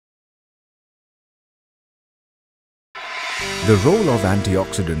The role of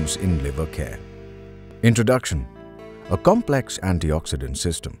antioxidants in liver care. Introduction. A complex antioxidant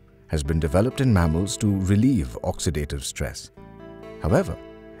system has been developed in mammals to relieve oxidative stress. However,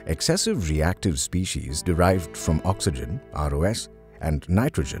 excessive reactive species derived from oxygen, ROS, and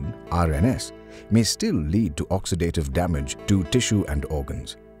nitrogen, RNS, may still lead to oxidative damage to tissue and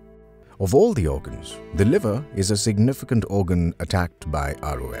organs. Of all the organs, the liver is a significant organ attacked by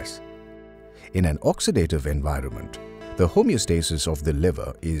ROS. In an oxidative environment, the homeostasis of the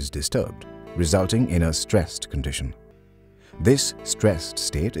liver is disturbed, resulting in a stressed condition. This stressed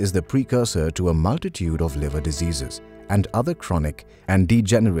state is the precursor to a multitude of liver diseases and other chronic and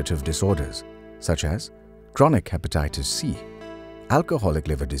degenerative disorders, such as chronic hepatitis C, alcoholic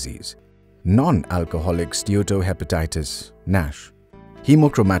liver disease, non-alcoholic steatohepatitis, NASH,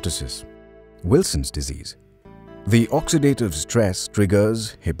 hemochromatosis, Wilson's disease. The oxidative stress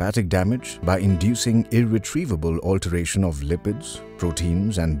triggers hepatic damage by inducing irretrievable alteration of lipids,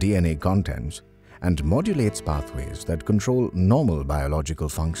 proteins, and DNA contents, and modulates pathways that control normal biological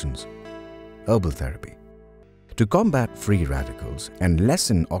functions. Herbal therapy. To combat free radicals and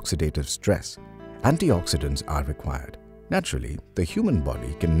lessen oxidative stress, antioxidants are required. Naturally, the human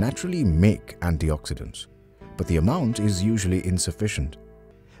body can naturally make antioxidants, but the amount is usually insufficient.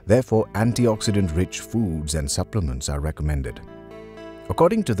 Therefore, antioxidant-rich foods and supplements are recommended.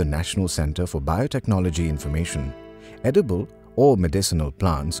 According to the National Center for Biotechnology Information, edible or medicinal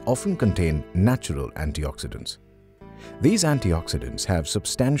plants often contain natural antioxidants. These antioxidants have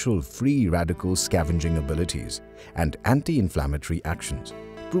substantial free radical scavenging abilities and anti-inflammatory actions,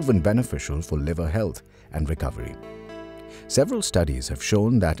 proven beneficial for liver health and recovery. Several studies have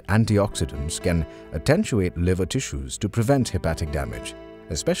shown that antioxidants can attenuate liver tissues to prevent hepatic damage,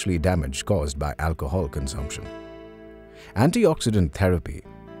 especially damage caused by alcohol consumption. Antioxidant therapy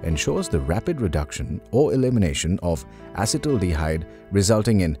ensures the rapid reduction or elimination of acetaldehyde,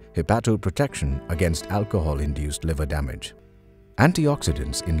 resulting in hepatoprotection against alcohol-induced liver damage.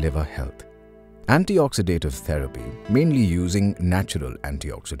 Antioxidants in liver health. Antioxidative therapy, mainly using natural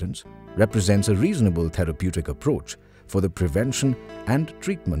antioxidants, represents a reasonable therapeutic approach for the prevention and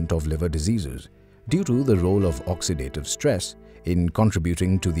treatment of liver diseases due to the role of oxidative stress in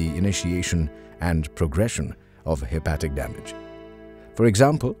contributing to the initiation and progression of hepatic damage. For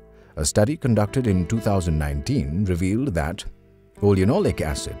example, a study conducted in 2019 revealed that oleanolic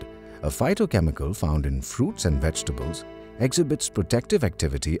acid, a phytochemical found in fruits and vegetables, exhibits protective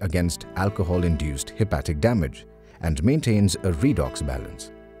activity against alcohol-induced hepatic damage and maintains a redox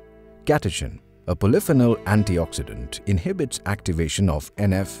balance. Catechin, a polyphenol antioxidant, inhibits activation of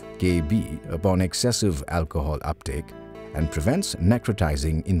NF-κB upon excessive alcohol uptake and prevents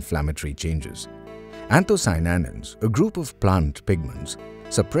necrotizing inflammatory changes. Anthocyanins, a group of plant pigments,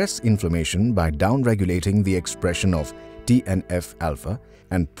 suppress inflammation by downregulating the expression of TNF-alpha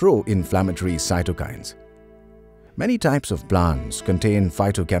and pro-inflammatory cytokines. Many types of plants contain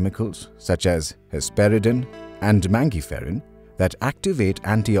phytochemicals such as hesperidin and mangiferin that activate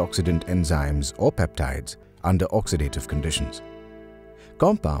antioxidant enzymes or peptides under oxidative conditions.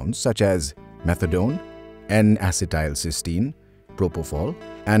 Compounds such as methadone, N-acetylcysteine, propofol,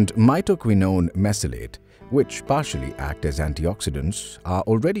 and mitoquinone mesylate, which partially act as antioxidants, are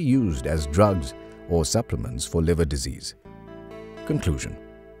already used as drugs or supplements for liver disease. Conclusion.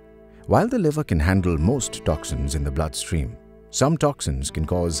 While the liver can handle most toxins in the bloodstream, some toxins can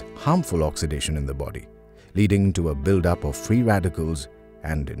cause harmful oxidation in the body, leading to a buildup of free radicals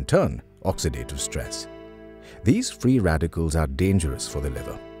and, in turn, oxidative stress. These free radicals are dangerous for the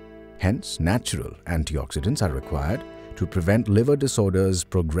liver. Hence, natural antioxidants are required to prevent liver disorders'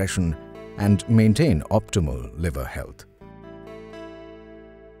 progression and maintain optimal liver health.